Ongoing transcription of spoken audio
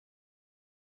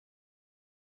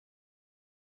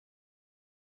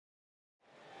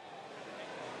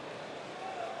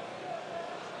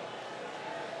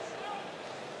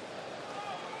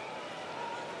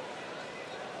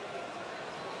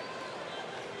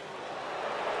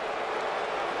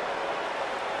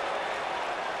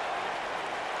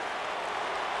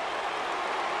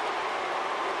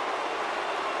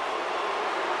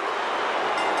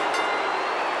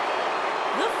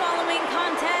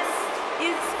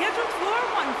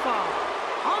fall.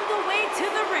 On the way to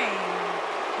the ring,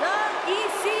 the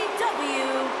ECW,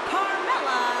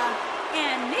 Carmella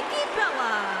and Nikki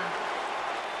Bella.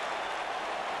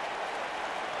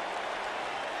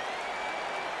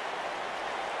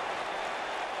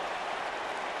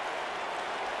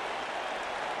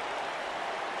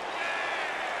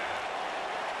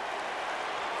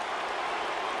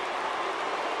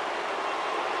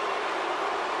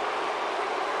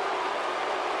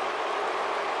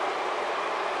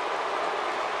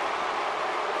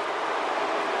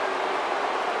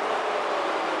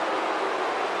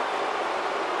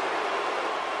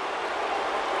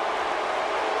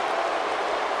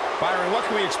 Byron, what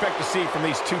can we expect to see from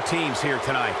these two teams here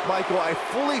tonight? Michael, I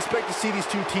fully expect to see these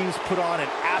two teams put on an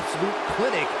absolute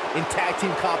clinic in tag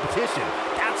team competition.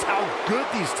 That's how good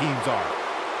these teams are.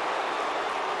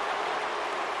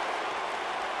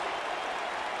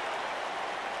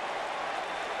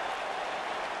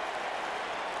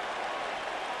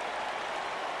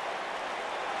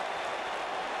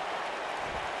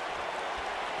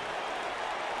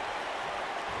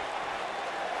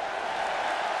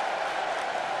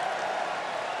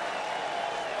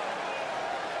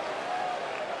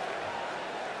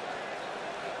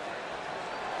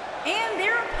 And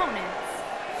their opponents,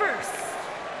 first,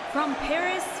 from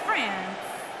Paris, France,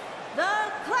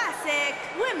 the Classic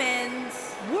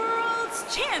Women's World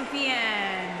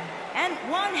Champion, and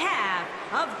one half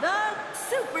of the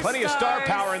Superstars. Plenty of star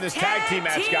power in this tag team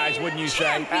match, guys, wouldn't you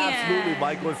say? Absolutely,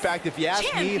 Michael. In fact, if you ask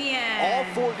me, all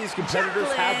four of these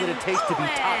competitors have what it takes to be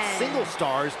top single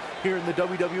stars here in the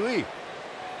WWE.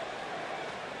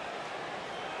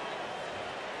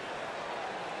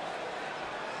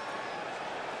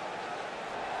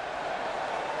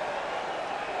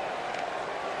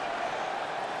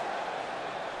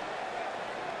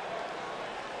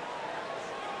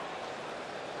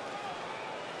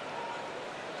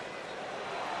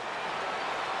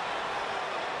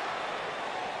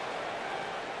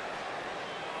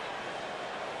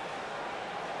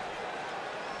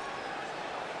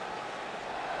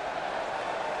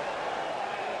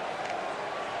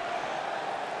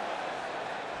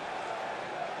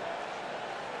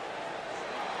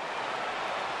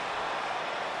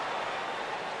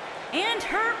 And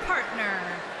her partner,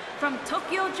 from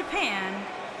Tokyo, Japan,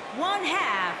 one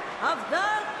half of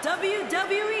the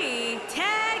WWE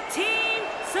Tag Team,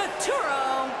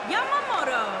 Satoru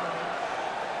Yamamoto.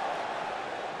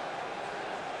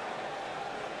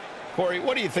 Corey,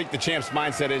 what do you think the champ's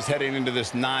mindset is heading into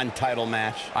this non-title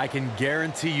match? I can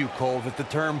guarantee you, Cole, that the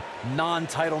term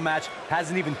non-title match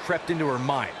hasn't even crept into her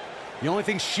mind. The only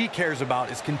thing she cares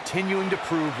about is continuing to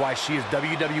prove why she is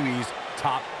WWE's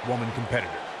top woman competitor.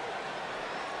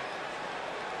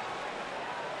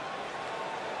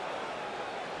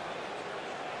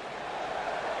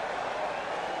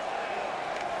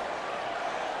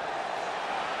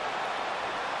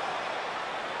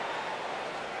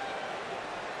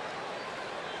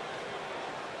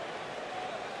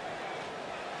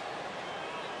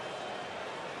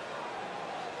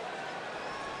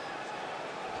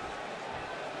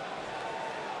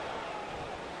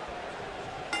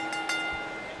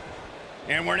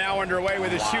 And we're now underway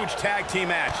with this huge tag team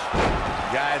match.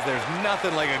 Guys, there's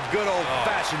nothing like a good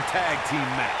old-fashioned tag team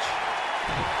match.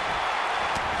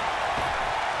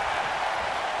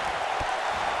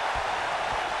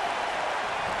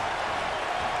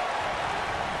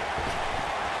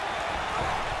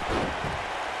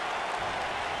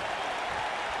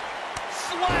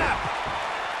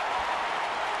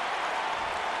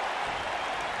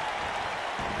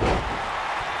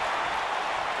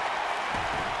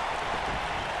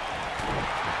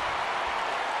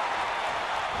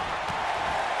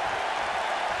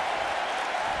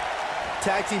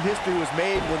 Tag team history was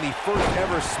made when the first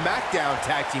ever SmackDown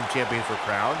Tag Team Champions were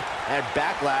crowned at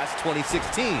Backlash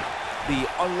 2016. The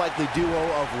unlikely duo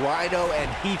of Rhino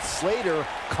and Heath Slater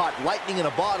caught lightning in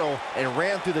a bottle and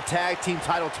ran through the tag team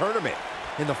title tournament.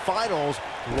 In the finals,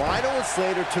 Rhino and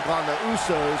Slater took on the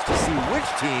Usos to see which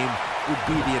team would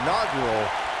be the inaugural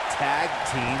Tag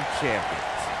Team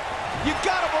Champions. You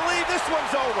gotta believe this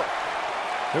one's over.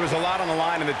 There was a lot on the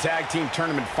line in the tag team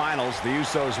tournament finals. The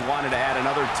Usos wanted to add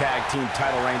another tag team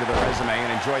title reign to their resume and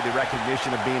enjoyed the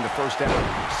recognition of being the first ever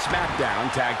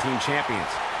SmackDown Tag Team Champions.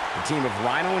 The team of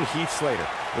Rhino and Heath Slater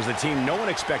was the team no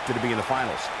one expected to be in the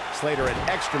finals. Slater had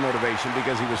extra motivation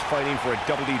because he was fighting for a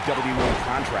WWE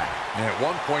contract. And at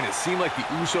one point, it seemed like the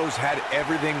Usos had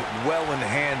everything well in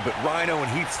hand, but Rhino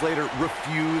and Heath Slater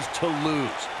refused to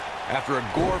lose. After a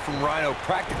gore from Rhino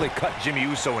practically cut Jimmy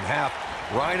Uso in half,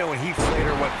 Rhino and Heath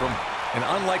Slater went from an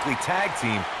unlikely tag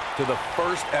team to the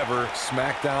first ever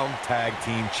SmackDown Tag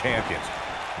Team Champions.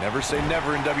 Never say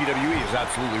never in WWE is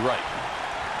absolutely right.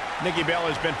 Nikki Bella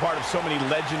has been part of so many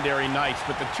legendary nights,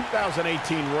 but the 2018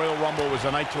 Royal Rumble was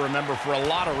a night to remember for a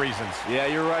lot of reasons. Yeah,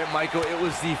 you're right, Michael. It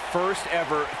was the first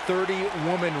ever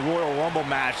 30-woman Royal Rumble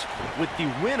match, with the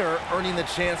winner earning the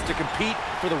chance to compete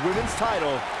for the women's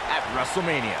title at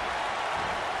WrestleMania.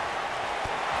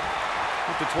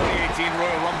 With the 2018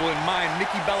 Royal Rumble in mind,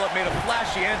 Nikki Bella made a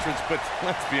flashy entrance, but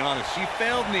let's be honest, she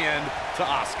failed in the end to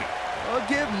Asuka. I'll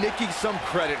give Nikki some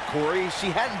credit, Corey.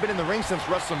 She hadn't been in the ring since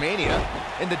WrestleMania,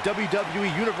 and the WWE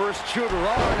Universe cheered her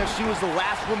on as she was the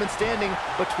last woman standing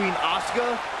between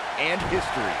Asuka and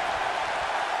history.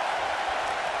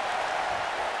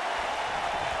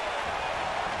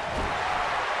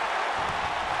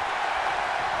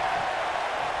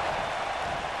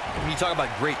 When you talk about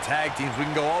great tag teams, we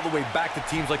can go all the way back to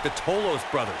teams like the Tolos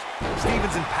brothers,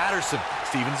 Stevens and Patterson,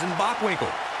 Stevens and Bockwinkel,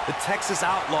 the Texas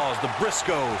Outlaws, the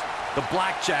Briscoes, the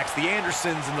Blackjacks, the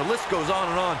Andersons, and the list goes on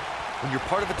and on. When you're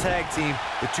part of a tag team,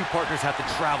 the two partners have to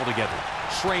travel together,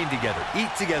 train together, eat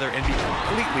together, and be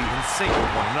completely in sync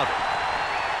with one another.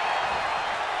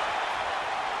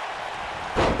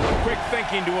 Quick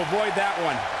thinking to avoid that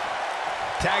one.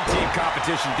 Tag team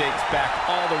competition dates back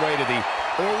all the way to the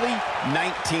early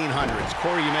 1900s.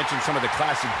 Corey, you mentioned some of the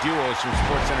classic duos from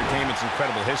sports entertainment's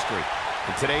incredible history.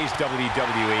 In today's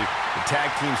WWE, the tag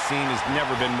team scene has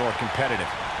never been more competitive.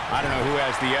 I don't know who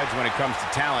has the edge when it comes to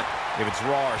talent, if it's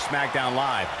Raw or SmackDown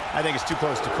Live. I think it's too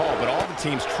close to call, but all the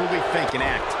teams truly think and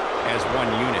act as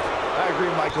one unit. I agree,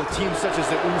 Michael. Teams such as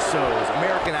the Usos,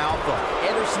 American Alpha,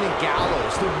 Anderson and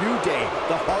Gallows, The New Day,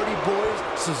 the Hardy Boys,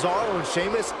 Cesaro and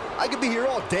Sheamus. I could be here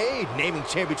all day naming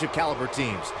championship caliber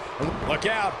teams. Look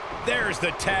out, there's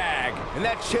the tag. And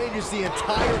that changes the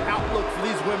entire outlook for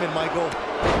these women, Michael.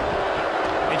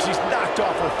 And she's knocked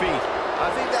off her feet.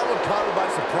 I think that one caught her by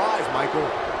surprise,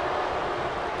 Michael.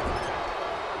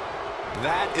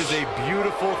 That is a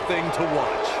beautiful thing to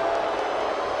watch.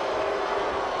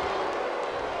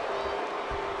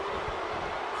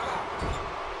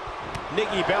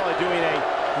 Nikki Bella doing a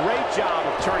great job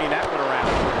of turning that one around.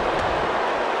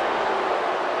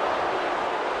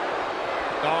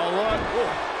 Oh, look.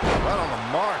 Ooh, right on the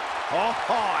mark. Oh,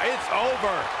 it's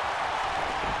over.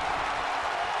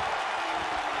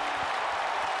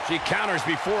 She counters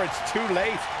before it's too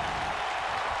late.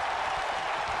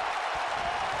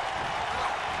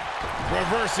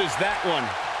 Reverses that one.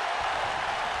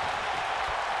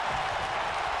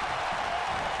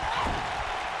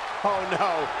 Oh,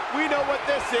 no. We know what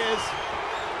this is.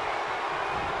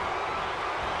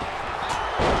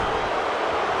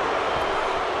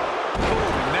 Oh,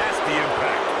 nasty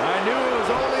impact. I knew it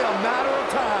was only a matter of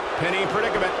time. Pinning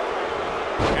predicament.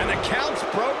 And the count's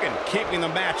broken, keeping the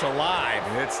match alive.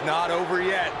 It's not over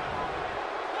yet.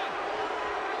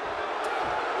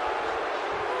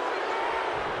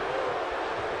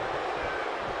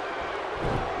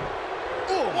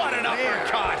 What an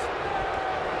uppercut!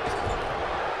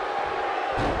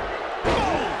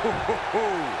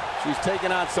 She's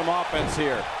taking on some offense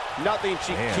here. Nothing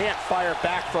she can't fire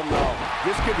back from, though.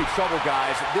 This could be trouble,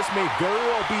 guys. This may very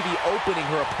well be the opening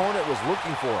her opponent was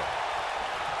looking for.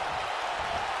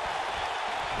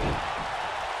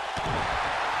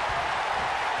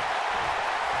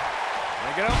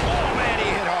 Make it up. Oh, man, he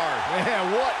hit hard.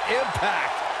 Man, what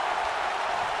impact!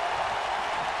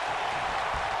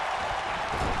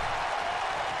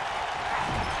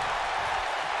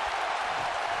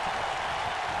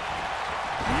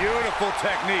 Beautiful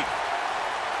technique.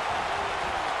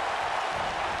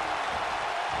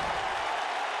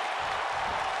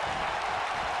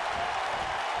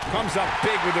 Comes up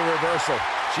big with the reversal.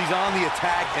 She's on the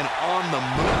attack and on the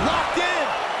move. Locked in!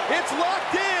 It's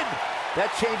locked in! That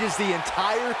changes the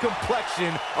entire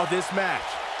complexion of this match.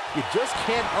 You just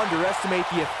can't underestimate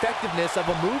the effectiveness of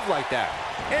a move like that.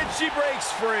 And she breaks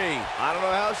free. I don't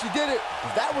know how she did it,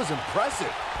 but that was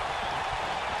impressive.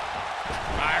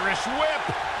 Irish whip.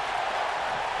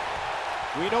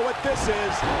 We know what this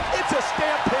is. It's a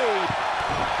stampede.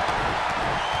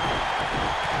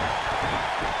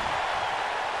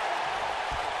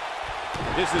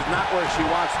 This is not where she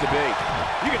wants to be.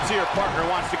 You can see her partner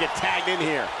wants to get tagged in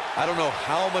here. I don't know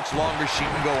how much longer she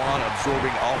can go on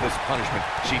absorbing all this punishment.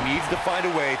 She needs to find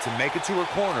a way to make it to her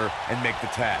corner and make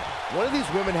the tag. One of these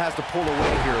women has to pull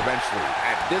away here eventually.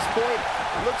 At this point,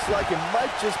 it looks like it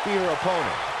might just be her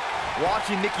opponent.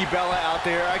 Watching Nikki Bella out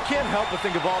there, I can't help but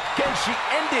think of all, can she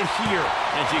end it here?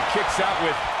 And she kicks out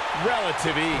with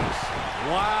relative ease.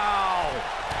 Wow.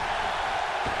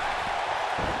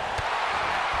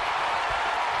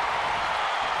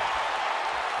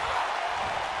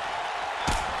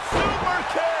 Super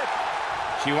kick!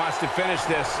 She wants to finish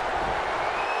this.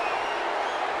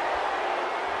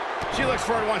 She looks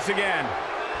for it once again.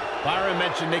 Byron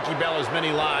mentioned Nikki Bella's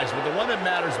many lies, but the one that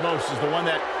matters most is the one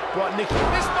that brought Nikki.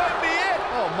 This might be it.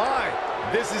 Oh, my.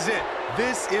 This is it.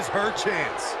 This is her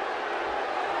chance.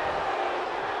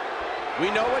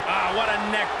 We know it. Ah, what a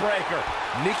neck breaker.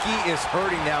 Nikki is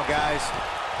hurting now, guys.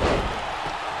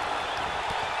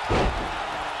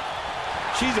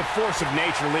 She's a force of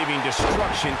nature, leaving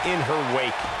destruction in her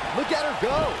wake. Look at her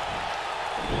go.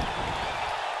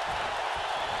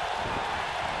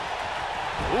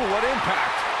 Ooh, what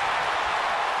impact.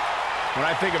 When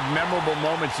I think of memorable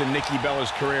moments in Nikki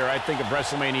Bella's career, I think of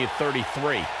WrestleMania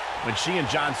 33, when she and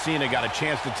John Cena got a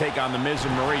chance to take on The Miz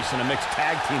and Maurice in a mixed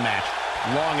tag team match,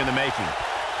 long in the making.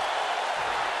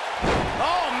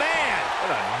 Oh, man!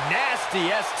 What a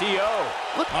nasty STO.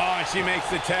 Look. Oh, and she makes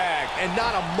the tag. And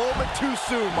not a moment too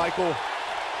soon, Michael.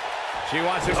 She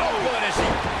wants it. Oh, good, as she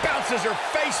bounces her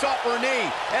face off her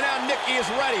knee. And now Nikki is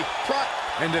ready. Front.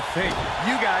 And to think,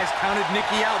 you guys counted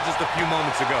Nikki out just a few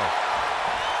moments ago.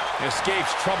 Escapes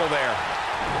trouble there.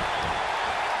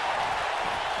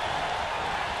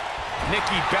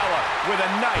 Nikki Bella with a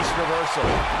nice reversal.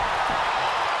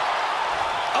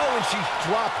 Oh, and she's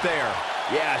dropped there.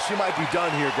 Yeah, she might be done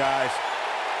here, guys.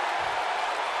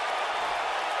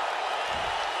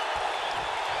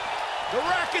 The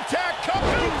rack attack comes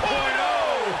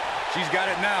 2.0. She's got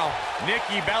it now.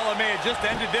 Nikki Bella may have just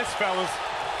ended this, fellas.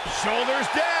 Shoulders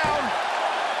down.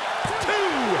 2.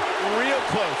 Real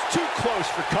close. Too close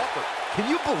for comfort. Can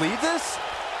you believe this?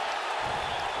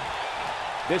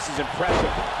 This is impressive.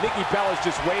 Nikki Bella's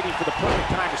just waiting for the perfect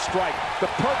time to strike.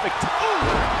 The perfect time.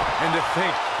 And to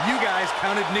think, you guys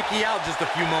counted Nikki out just a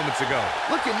few moments ago.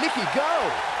 Look at Nikki go.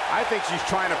 I think she's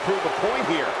trying to prove a point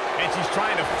here. And she's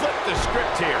trying to flip the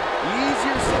script here.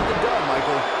 Easier said than done,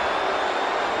 Michael.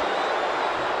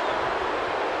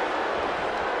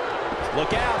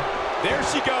 Look out. There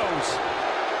she goes.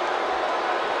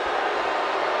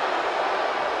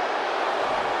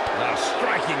 A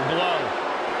striking blow.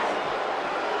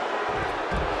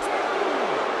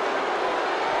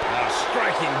 A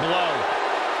striking blow.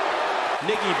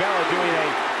 Nikki Bella doing a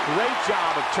great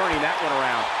job of turning that one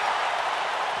around.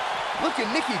 Look at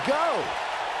Nikki go.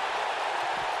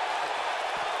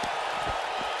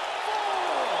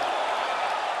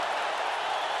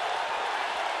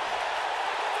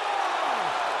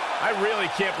 I really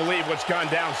can't believe what's gone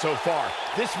down so far.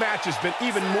 This match has been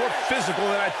even more physical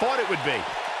than I thought it would be.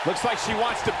 Looks like she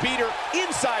wants to beat her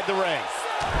inside the ring.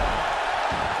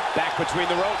 Back between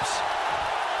the ropes.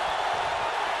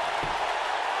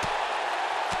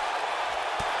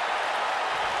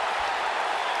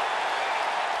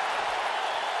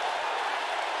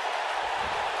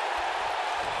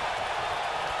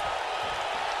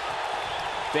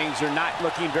 Things are not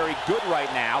looking very good right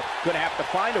now. Gonna have to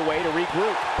find a way to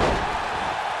regroup.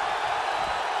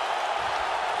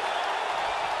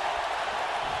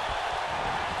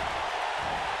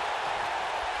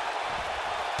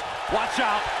 Watch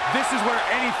out. This is where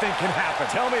anything can happen.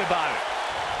 Tell me about it.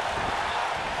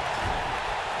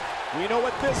 We know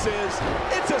what this is.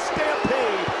 It's a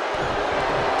stampede.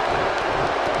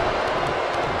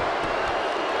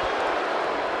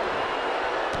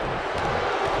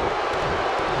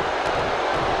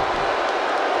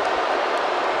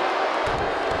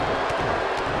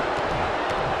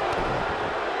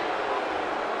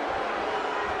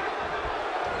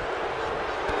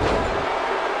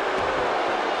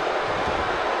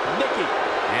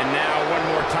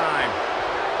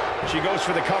 She goes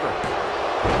for the cover.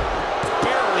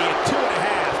 Barely at 2.5.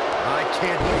 I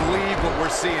can't believe what we're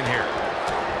seeing here.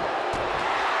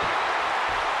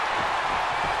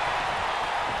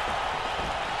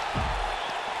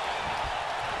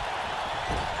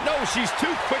 No, she's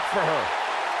too quick for her.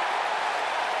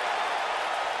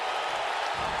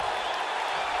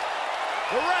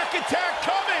 The rack attack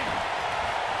coming.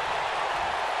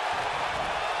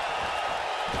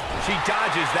 She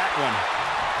dodges that one.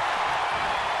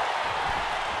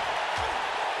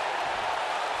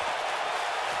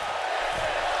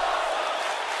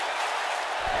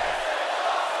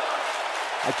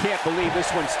 I can't believe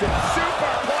this one's still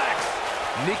Superplex.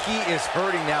 Nikki is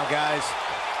hurting now, guys.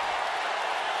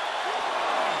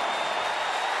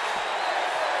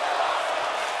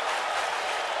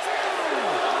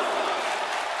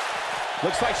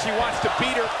 Looks like she wants to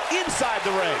beat her inside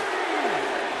the ring.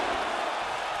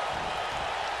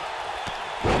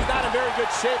 She's not in very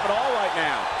good shape at all right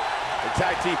now. The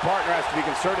tag team partner has to be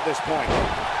concerned at this point.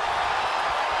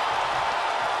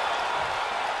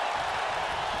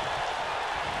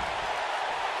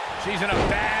 She's in a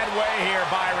bad way here,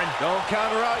 Byron. Don't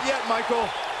count her out yet, Michael.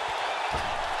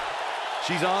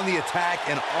 She's on the attack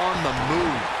and on the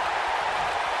move.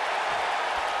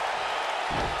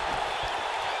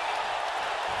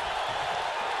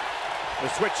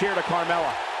 switch here to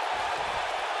Carmella.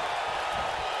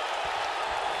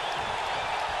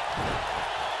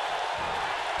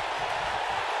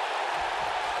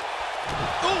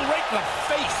 Oh, right in the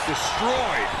face.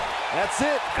 Destroyed. That's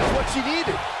it. That's what she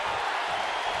needed.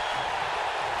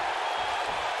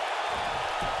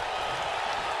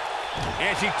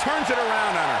 And she turns it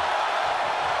around on her.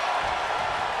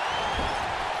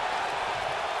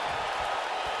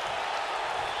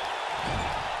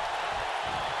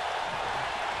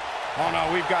 Oh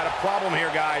no, we've got a problem here,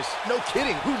 guys. No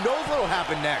kidding. Who knows what'll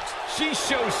happen next? She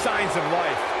shows signs of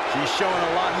life. She's showing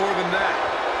a lot more than that.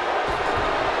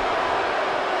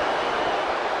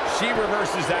 She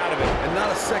reverses out of it. And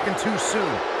not a second too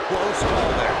soon. Close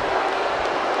call there.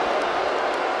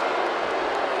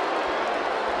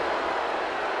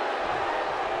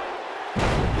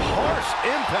 Harsh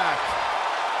impact.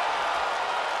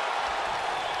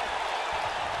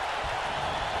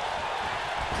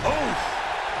 Oh!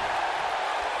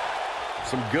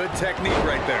 Some good technique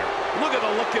right there. Look at the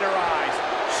look in her eyes.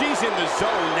 She's in the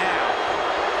zone now.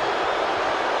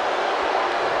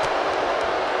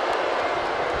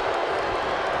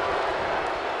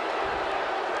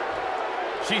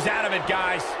 She's out of it,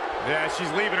 guys. Yeah, she's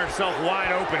leaving herself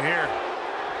wide open here.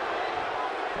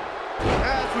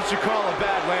 That's what you call a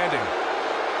bad landing.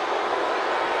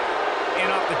 In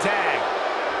off the tag.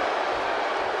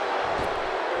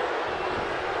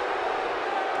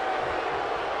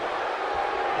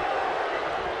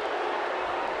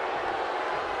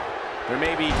 There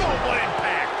may be... Oh, what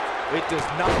impact! It does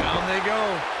not. Down they go.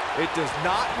 It does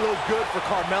not look good for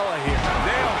Carmella here.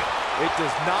 Nailed it. It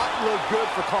does not look good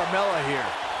for Carmella here.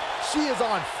 She is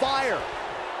on fire.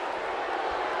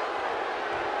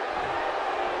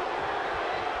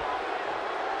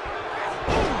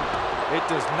 It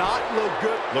does not look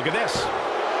good. Look at this. 2!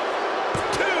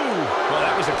 Well,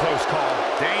 that was a close call.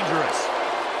 Dangerous.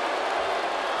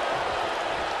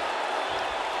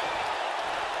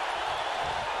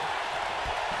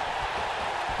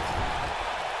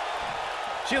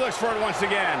 She looks for it once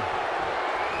again.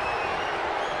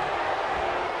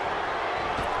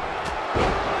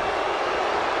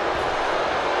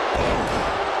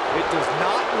 It does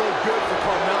not look good for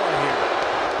Carmella here.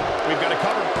 We've got to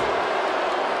cover.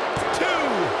 2!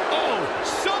 Oh,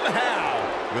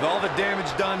 somehow! With all the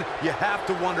damage done, you have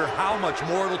to wonder how much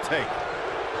more it'll take.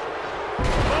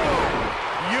 Boom!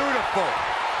 Beautiful.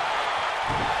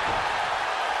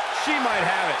 She might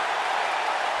have it.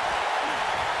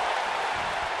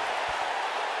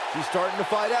 She's starting to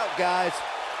fight out, guys.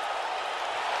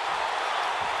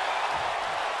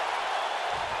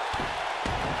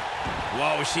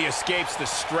 Whoa, she escapes the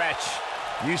stretch.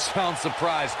 You sound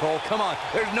surprised, Cole. Come on.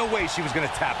 There's no way she was going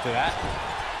to tap to that.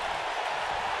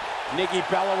 Nikki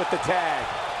Bella with the tag.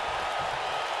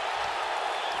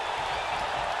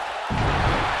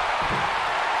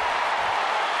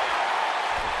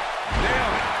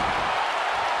 Nailed it.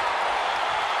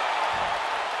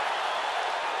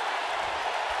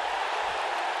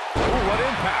 Ooh, what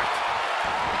impact.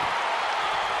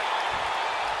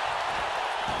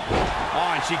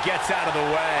 Oh, and she gets out of the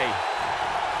way.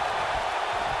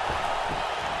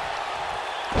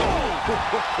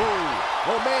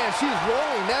 Oh, man, she's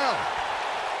rolling now.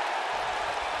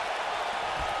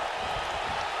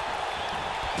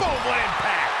 Boom, what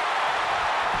impact.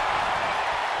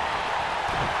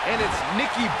 And it's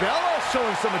Nikki Bella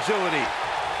showing some agility.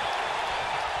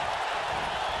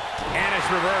 And it's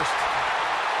reversed.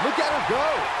 Look at her go.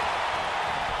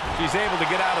 She's able to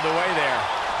get out of the way there.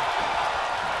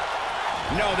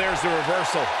 No, there's the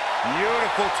reversal.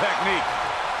 Beautiful technique.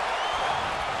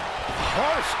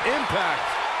 Harsh impact.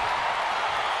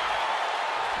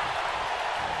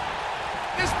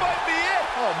 This might be it.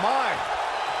 Oh, my.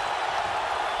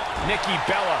 Nikki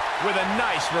Bella with a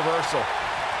nice reversal.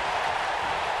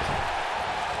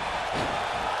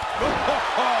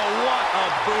 Oh, what a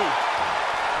boot.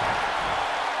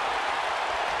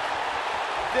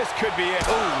 This could be it.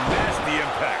 Oh, nasty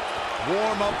impact.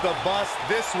 Warm up the bus.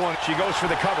 This one. She goes for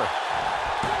the cover. 1.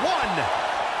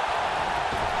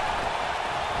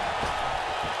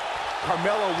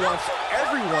 Carmella wants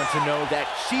everyone to know that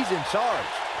she's in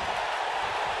charge.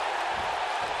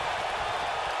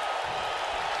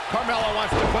 Carmella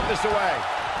wants to put this away.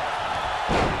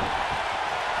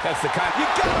 That's the kind. You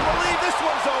gotta believe this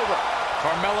one's over.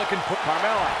 Carmella can put.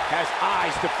 Carmella has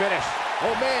eyes to finish.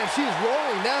 Oh, man, she's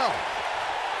rolling now.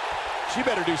 She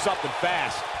better do something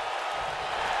fast.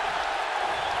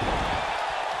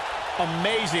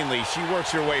 Amazingly, she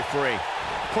works her way free.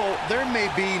 Cole, there may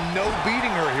be no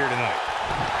beating her here tonight.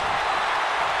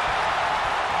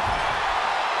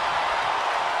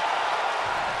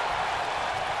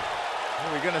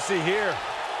 you're gonna see here?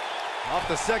 Off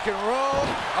the second row.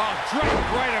 Oh,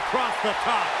 drop right across the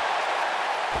top.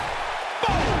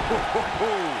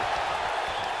 Boom!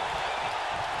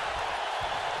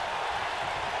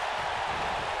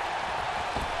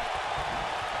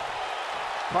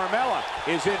 Carmella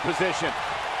is in position.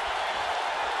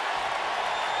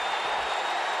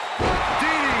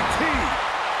 DDT!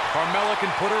 Carmella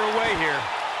can put her away here.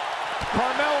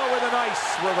 Carmella with a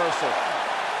nice reversal.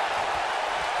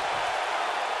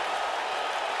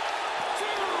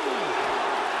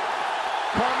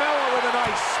 Carmella with a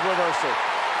nice reversal.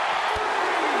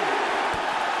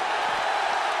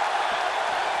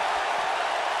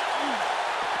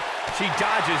 She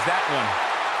dodges that one.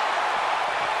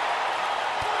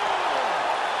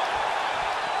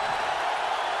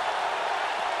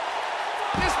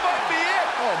 This might be it.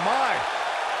 Oh, my.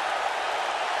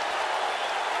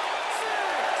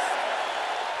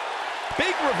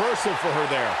 Big reversal for her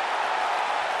there.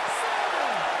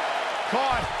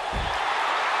 Caught.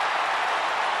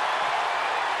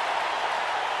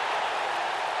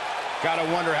 Gotta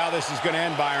wonder how this is gonna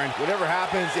end, Byron. Whatever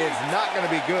happens, it's not gonna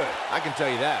be good. I can tell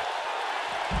you that.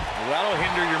 Well, that'll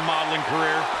hinder your modeling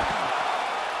career.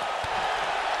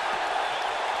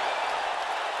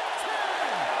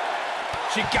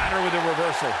 She got her with a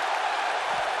reversal.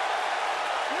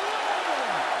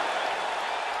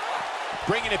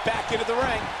 Bringing it back into the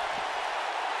ring.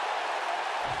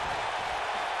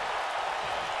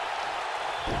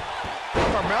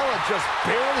 Carmella just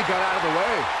barely got out of the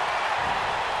way.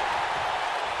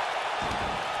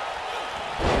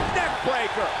 Neck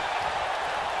breaker.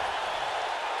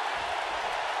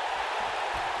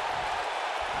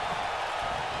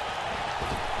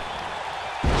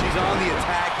 She's on the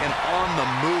attack and on the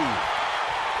move.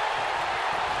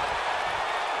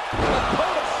 A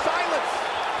code of silence.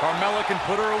 Carmella can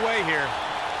put her away here.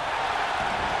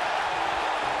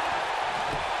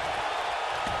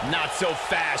 Not so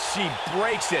fast. She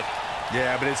breaks it.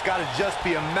 Yeah, but it's got to just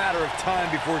be a matter of time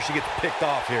before she gets picked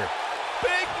off here.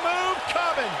 Big move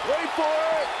coming. Wait for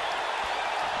it.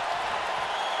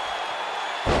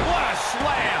 What a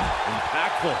slam.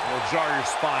 Impactful. Will jar your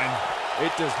spine.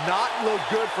 It does not look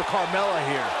good for Carmella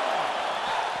here.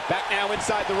 Back now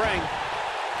inside the ring.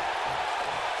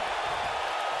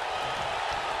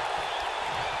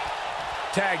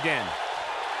 Tagged in.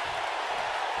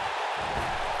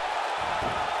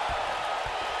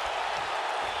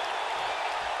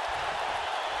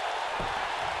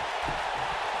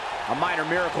 A minor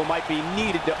miracle might be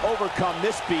needed to overcome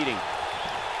this beating.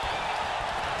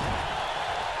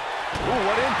 Ooh,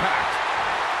 what impact.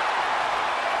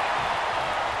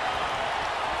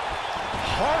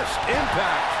 Harsh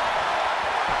impact.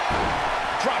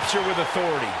 Drops her with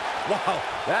authority. Wow,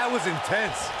 that was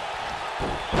intense.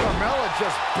 Carmella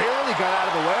just barely got out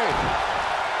of the way.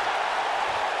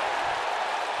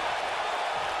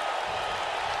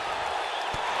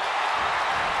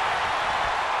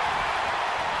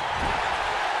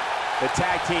 The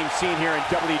tag team scene here in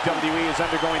WWE is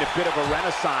undergoing a bit of a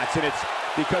renaissance, and it's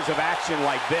because of action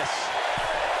like this.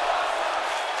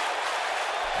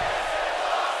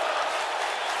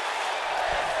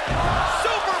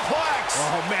 Superplex!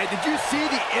 Oh, man, did you see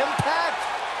the impact?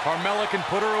 Carmella can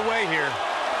put her away here.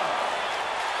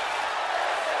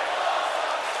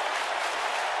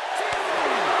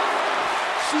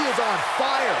 She is on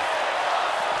fire.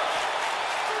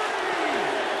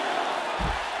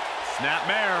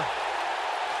 Snapmare.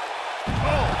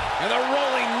 Oh, and the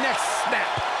rolling neck snap.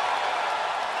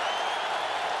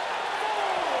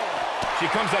 She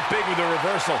comes up big with a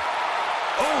reversal.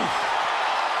 Oh!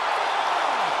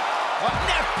 A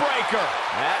neck breaker.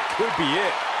 That could be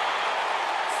it.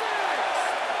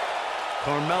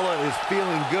 Carmella is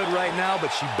feeling good right now,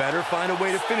 but she better find a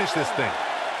way to finish this thing.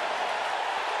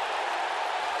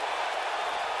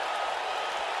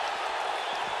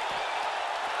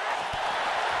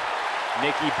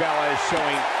 Nikki Bella is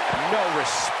showing no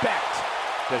respect.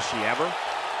 Does she ever?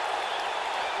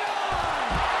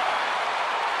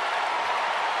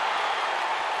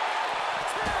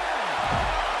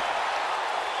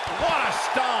 What a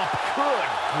stomp. Good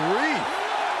grief.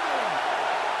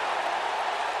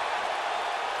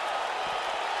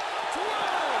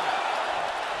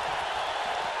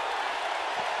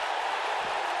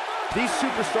 These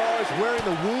superstars wearing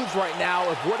the wounds right now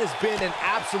of what has been an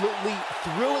absolutely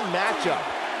thrilling matchup.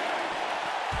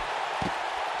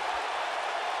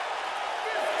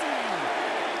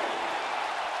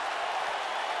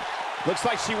 Looks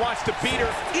like she wants to beat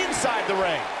her inside the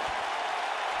ring.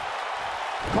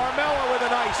 Carmella with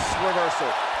a nice reversal.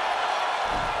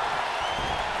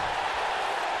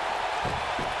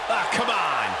 Ah, come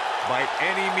on. Bite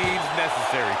any means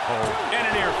necessary, Cole. And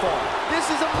an ear fall. This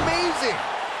is amazing.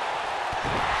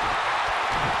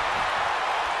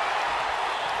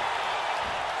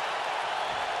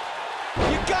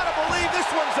 You gotta believe this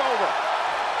one's over.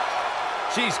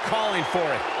 She's calling for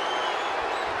it.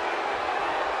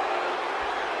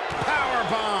 Power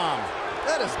bomb.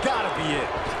 That has got to be it.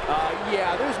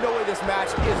 Yeah, there's no way this match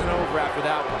isn't over after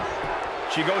that one.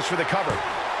 She goes for the cover. 2.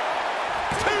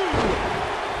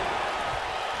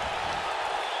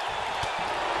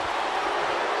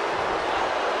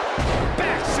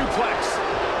 Back suplex.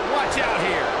 Watch out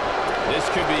here. This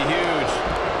could be huge.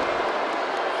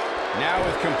 Now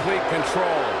with complete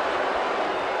control.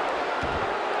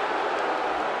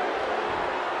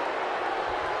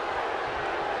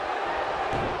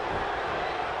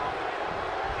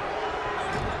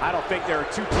 I don't think there are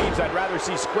two teams I'd rather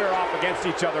see square off against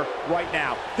each other right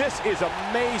now. This is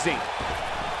amazing.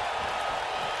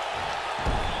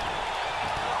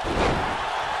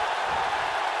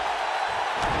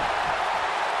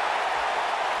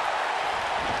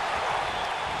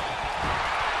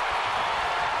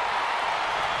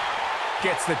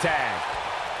 Gets the tag.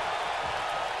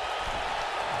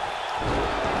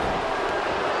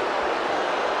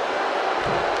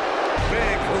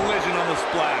 Big collision on the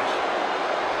splash.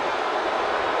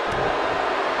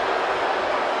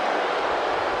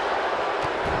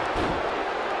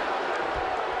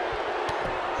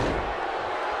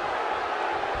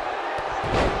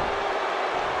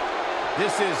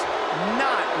 This is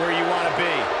not where you want to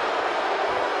be.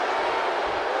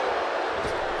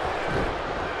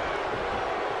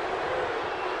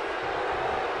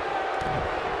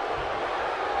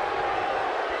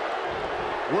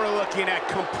 We're looking at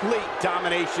complete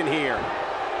domination here.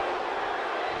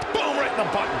 Boom, right in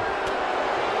the button.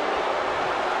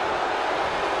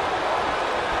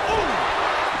 Ooh,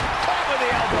 caught with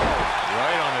the elbow.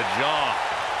 Right on the jaw.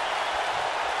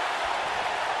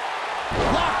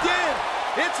 Locked in.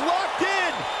 It's locked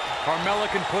in. Carmella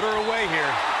can put her away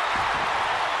here.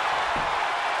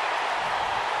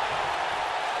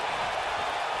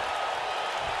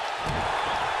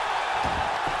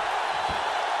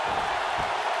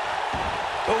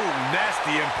 Oh,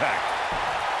 nasty impact.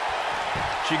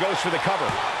 She goes for the cover.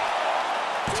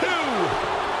 2.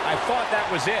 I thought that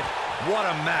was it. What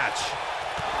a match.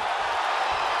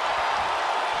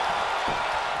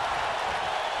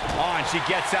 Oh, and she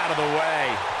gets out of the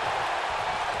way.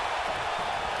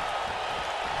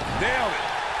 Nailed it.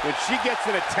 When she gets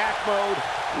in attack mode,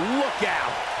 look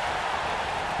out.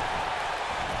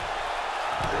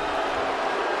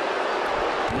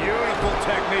 Beautiful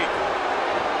technique.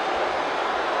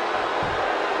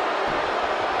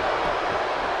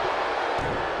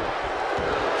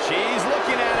 She's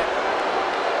looking at it.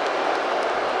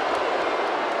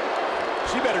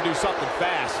 She better do something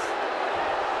fast.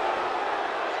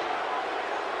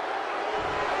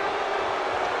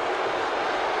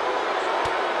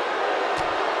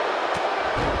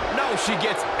 No, she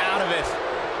gets out of it.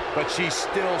 But she's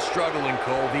still struggling,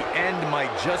 Cole. The end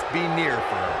might just be near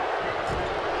for her.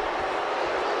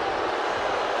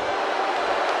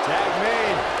 Tag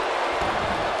made.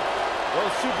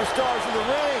 Those superstars in the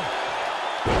ring.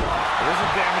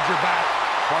 Doesn't damage her back.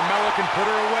 Carmella can put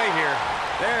her away here.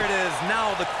 There it is.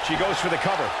 Now She goes for the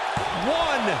cover. 1,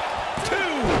 2.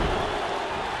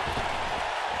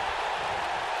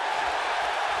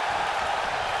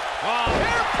 Oh,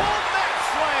 hair pull neck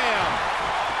slam.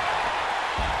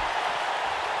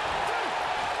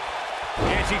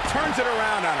 And she turns it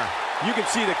around on her. You can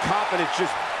see the confidence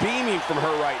just beaming from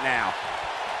her right now.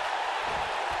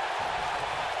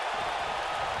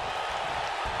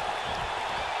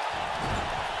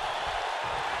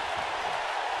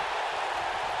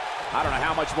 I don't know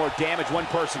how much more damage one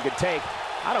person could take.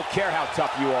 I don't care how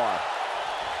tough you are.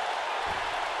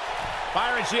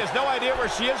 Byron, she has no idea where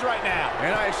she is right now.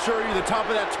 And I assure you, the top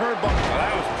of that turnbuckle. Well,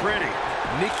 that was pretty.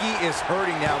 Nikki is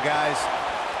hurting now, guys.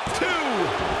 2.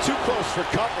 Too close for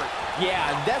comfort.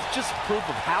 Yeah, and that's just proof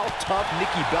of how tough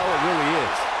Nikki Bella really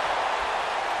is.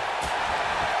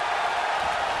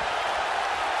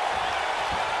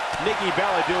 Nikki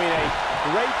Bella doing a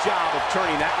great job of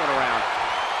turning that one around.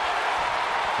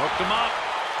 Hooked him up.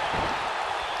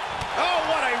 Oh,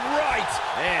 what a right.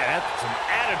 Man, that's some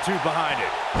attitude behind it.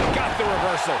 Got the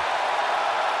reversal.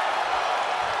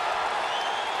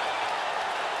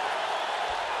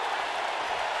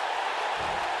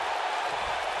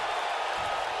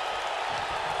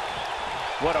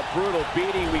 What a brutal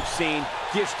beating we've seen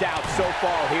dished out so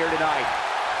far here tonight.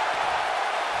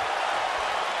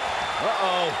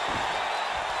 Uh-oh.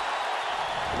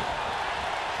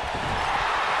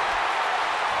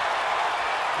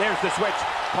 There's the switch.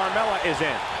 Carmella is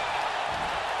in.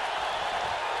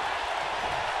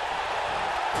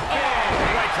 Oh,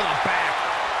 right to the back.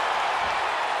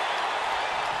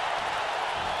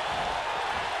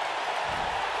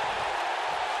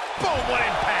 Boom, what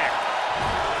impact.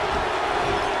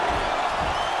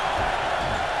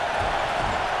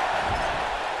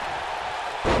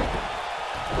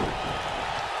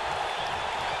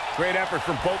 Great effort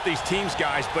from both these teams,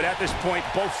 guys, but at this point,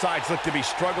 both sides look to be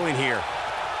struggling here.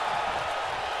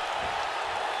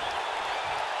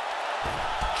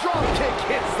 Drop kick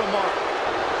hits the mark.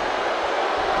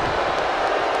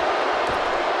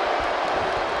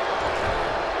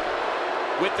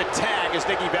 With the tag is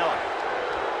Nikki Bella.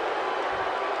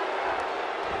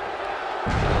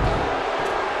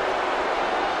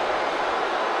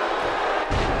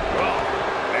 Oh,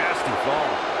 nasty fall.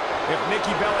 If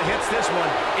Nikki Bella hits this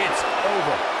one, it's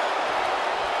over.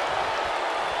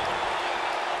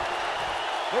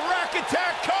 The rack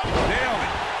attack comes. Nailed it.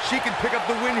 She can pick up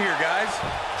the win here, guys.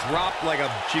 Dropped like a...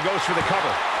 She goes for the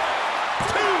cover.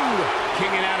 Two!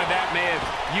 Kicking out of that may have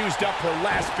used up her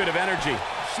last bit of energy.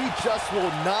 She just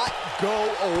will not go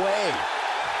away.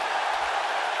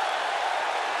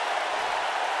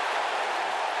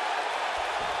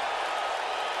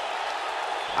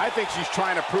 I think she's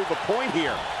trying to prove a point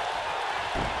here.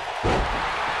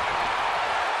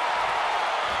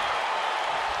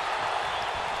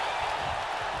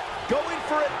 Going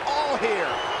for it all here.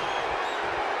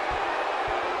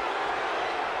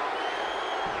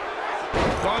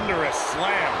 Thunderous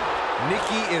slam.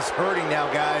 Nikki is hurting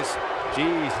now, guys.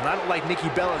 Jeez, and I don't like Nikki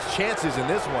Bella's chances in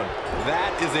this one. That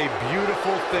is a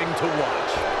beautiful thing to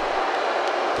watch.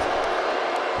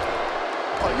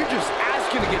 Oh, you're just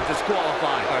asking to get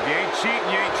disqualified. If you ain't cheating,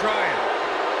 you ain't trying.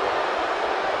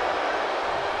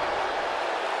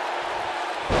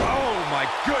 Oh, my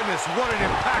goodness, what an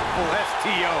impactful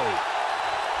STO.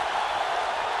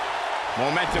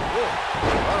 Momentum.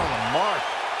 Right on the mark.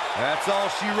 That's all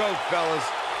she wrote, fellas.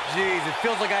 Jeez, it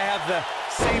feels like I have the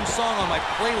same song on my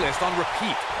playlist on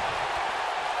repeat.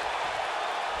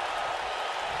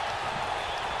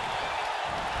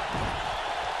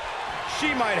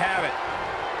 She might have it.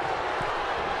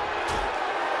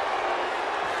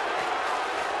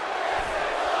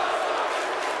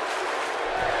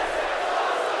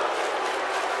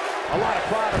 A lot of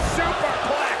pride. A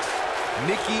superplex.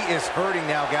 Nikki is hurting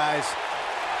now, guys.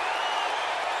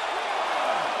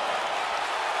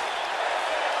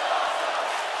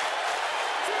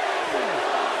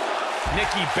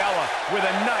 Nikki Bella with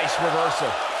a nice reversal.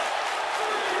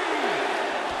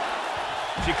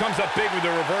 She comes up big with the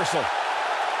reversal.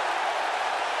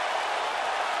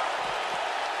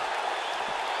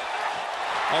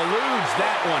 Eludes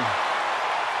that one.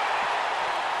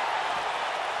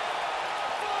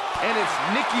 And it's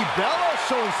Nikki Bella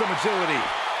showing some agility.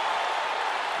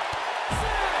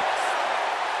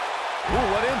 Ooh,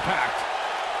 what impact.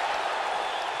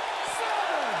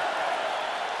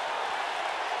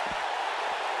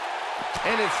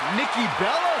 And it's Nikki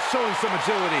Bella showing some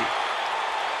agility.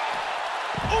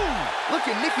 Ooh, look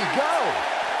at Nikki go.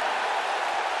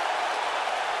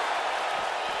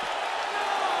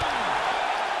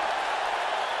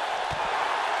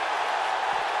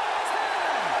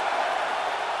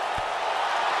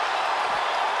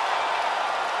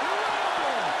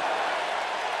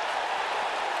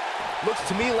 Looks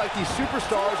to me like these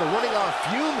superstars are running on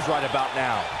fumes right about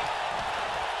now.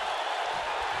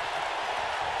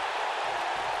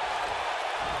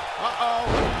 Uh-oh,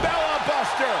 Bella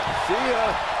Buster. See ya.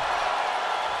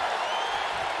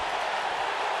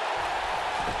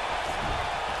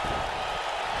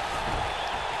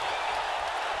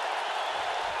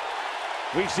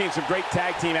 We've seen some great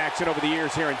tag team action over the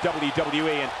years here in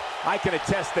WWE, and I can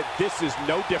attest that this is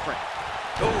no different.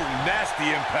 Oh, nasty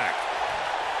impact.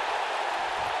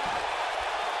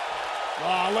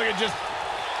 Oh, look at just...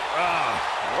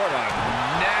 What a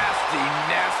nasty,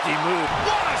 nasty move.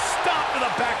 What a stop to the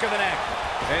back of the neck.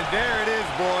 And there it is,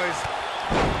 boys.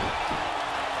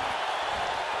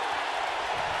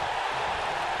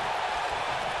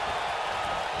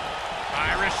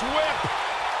 Irish whip.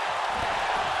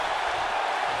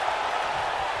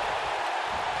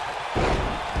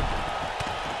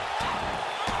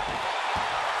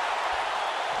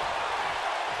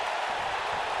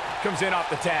 Comes in off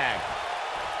the tag.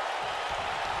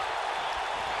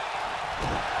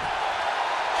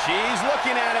 She's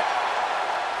looking at it.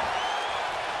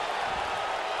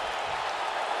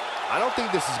 I don't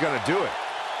think this is going to do it.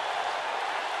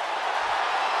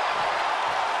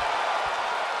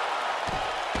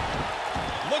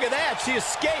 Look at that. She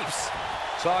escapes.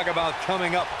 Talk about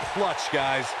coming up clutch,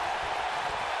 guys.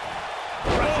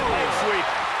 Oh,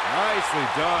 Nicely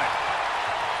done.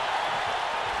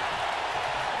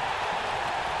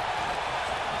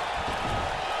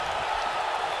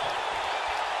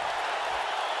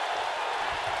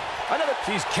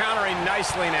 She's countering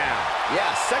nicely now.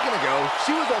 Yeah, a second ago,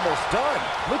 she was almost done.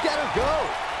 Look at her go.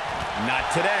 Not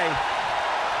today.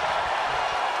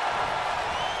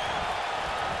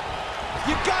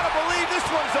 You gotta believe this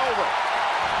one's over.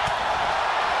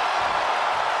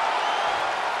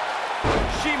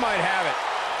 She might have it.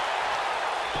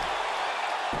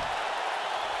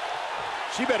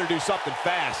 She better do something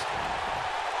fast.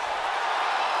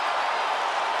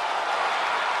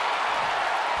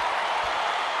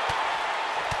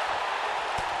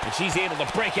 And she's able to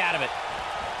break out of it.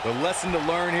 The lesson to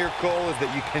learn here, Cole, is that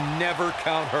you can never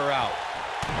count her out.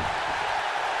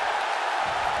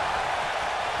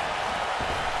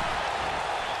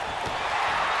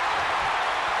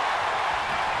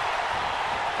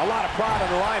 A lot of pride on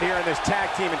the line here in this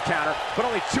tag team encounter, but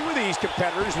only two of these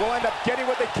competitors will end up getting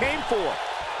what they came for.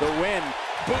 The win.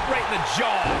 Boot right in the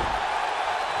jaw.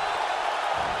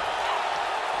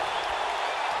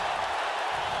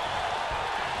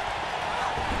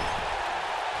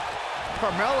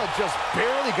 Carmella just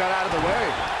barely got out of the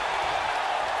way.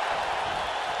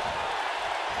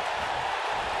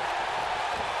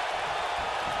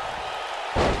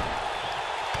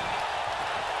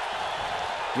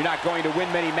 You're not going to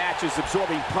win many matches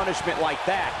absorbing punishment like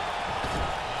that.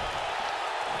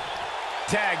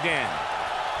 Tagged in.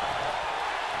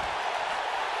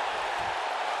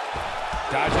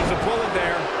 Dodges a bullet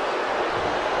there.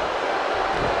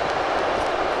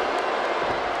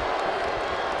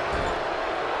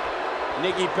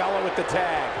 Nikki Bella with the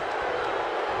tag.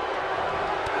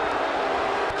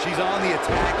 She's on the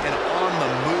attack and on the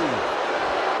move.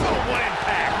 Oh, what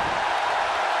impact!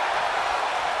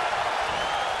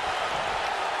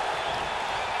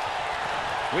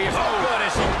 We have so good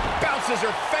as she bounces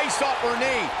her face off her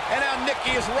knee. And now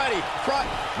Nikki is ready.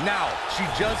 Now, she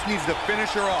just needs to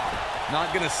finish her off.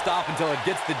 Not gonna stop until it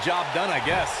gets the job done, I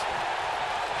guess.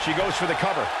 She goes for the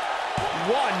cover.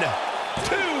 1,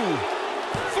 2,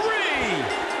 3.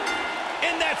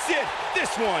 And that's it.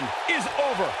 This one is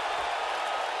over.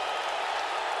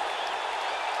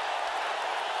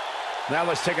 Now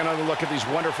let's take another look at these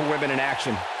wonderful women in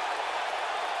action.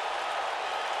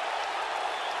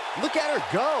 Look at her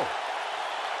go.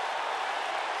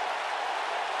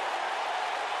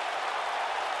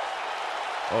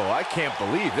 Oh, I can't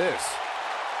believe this.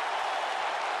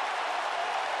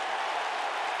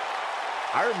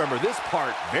 I remember this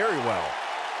part very well.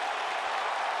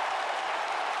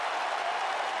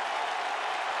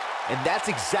 And that's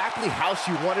exactly how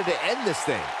she wanted to end this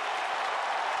thing.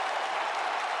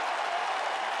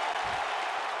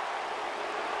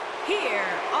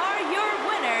 Here are your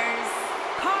winners,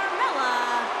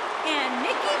 Carmella and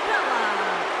Nikki Bella.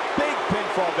 Big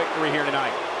pinfall victory here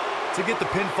tonight. To get the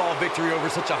pinfall victory over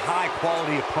such a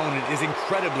high-quality opponent is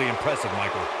incredibly impressive,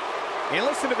 Michael. And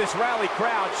listen to this rally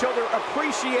crowd show their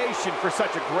appreciation for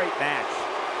such a great match.